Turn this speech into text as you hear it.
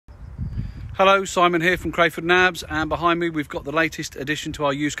Hello, Simon here from Crayford and Abbs, and behind me we've got the latest addition to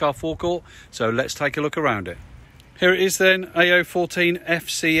our used car forecourt, so let's take a look around it. Here it is then, AO14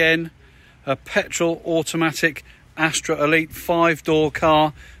 FCN, a petrol automatic Astra Elite 5-door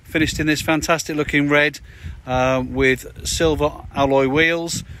car, finished in this fantastic looking red with silver alloy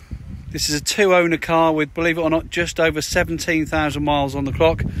wheels. This is a 2-owner car with, believe it or not, just over 17,000 miles on the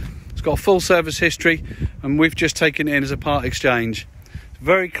clock. It's got a full service history and we've just taken it in as a part exchange.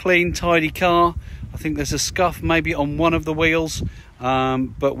 Very clean, tidy car. I think there's a scuff maybe on one of the wheels,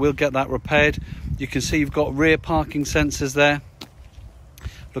 but we'll get that repaired. You can see you've got rear parking sensors there.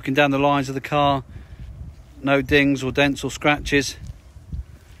 Looking down the lines of the car, no dings or dents or scratches.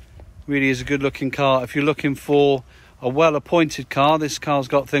 Really is a good looking car. If you're looking for a well appointed car, this car's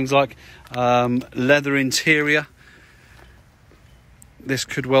got things like leather interior. This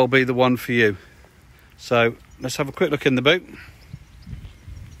could well be the one for you. So let's have a quick look in the boot.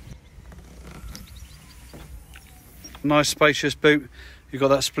 Nice spacious boot. You've got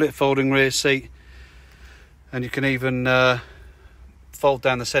that split folding rear seat, and you can even fold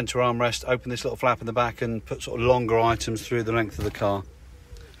down the centre armrest, open this little flap in the back and put sort of longer items through the length of the car.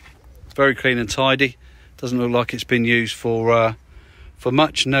 It's very clean and tidy. Doesn't look like it's been used for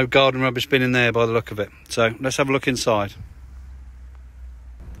much. No garden rubbish bin in there by the look of it. So let's have a look inside.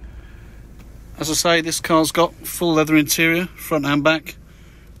 As I say, this car's got full leather interior, front and back.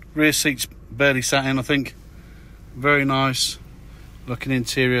 Rear seat's barely sat in, I think. Very nice looking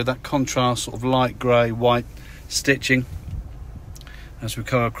interior, that contrast sort of light grey white stitching. As we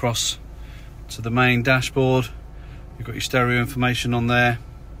come across to the main dashboard, you've got your stereo information on there.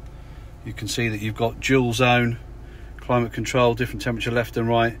 You can see that you've got dual zone climate control, different temperature left and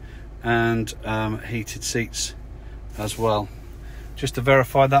right, and heated seats as well. Just to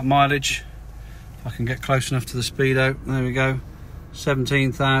verify that mileage, if I can get close enough to the speedo, there we go,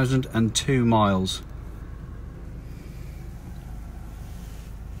 17,002 miles.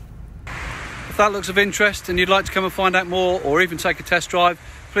 If that looks of interest and you'd like to come and find out more or even take a test drive,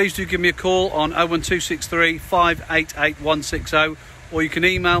 please do give me a call on 01263 588 160, or you can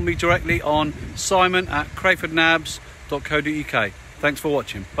email me directly on simon@crayfordandabs.co.uk. Thanks for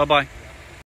watching. Bye bye.